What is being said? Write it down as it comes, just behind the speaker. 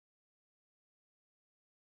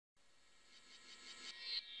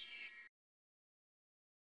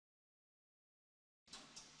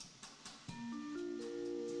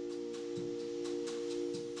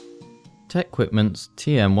TecQuipment's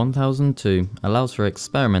TM1002 allows for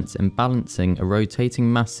experiments in balancing a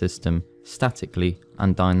rotating mass system statically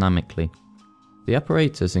and dynamically. The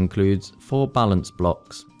apparatus includes 4 balance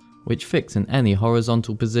blocks, which fix in any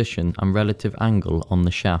horizontal position and relative angle on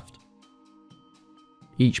the shaft.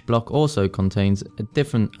 Each block also contains a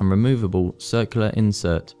different and removable circular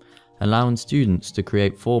insert, allowing students to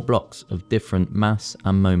create 4 blocks of different mass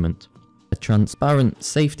and moment. A transparent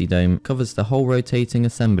safety dome covers the whole rotating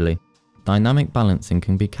assembly. Dynamic balancing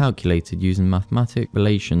can be calculated using mathematical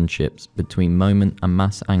relationships between moment and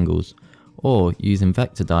mass angles, or using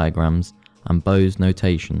vector diagrams and Bose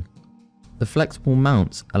notation. The flexible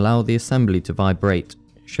mounts allow the assembly to vibrate,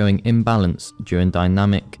 showing imbalance during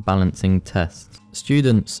dynamic balancing tests.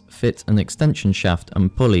 Students fit an extension shaft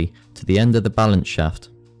and pulley to the end of the balance shaft.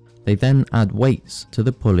 They then add weights to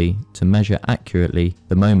the pulley to measure accurately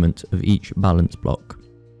the moment of each balance block.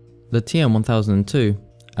 The TM1002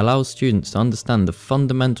 allows students to understand the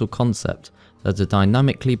fundamental concept that a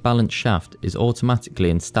dynamically balanced shaft is automatically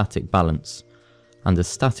in static balance, and a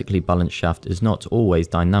statically balanced shaft is not always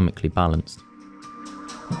dynamically balanced.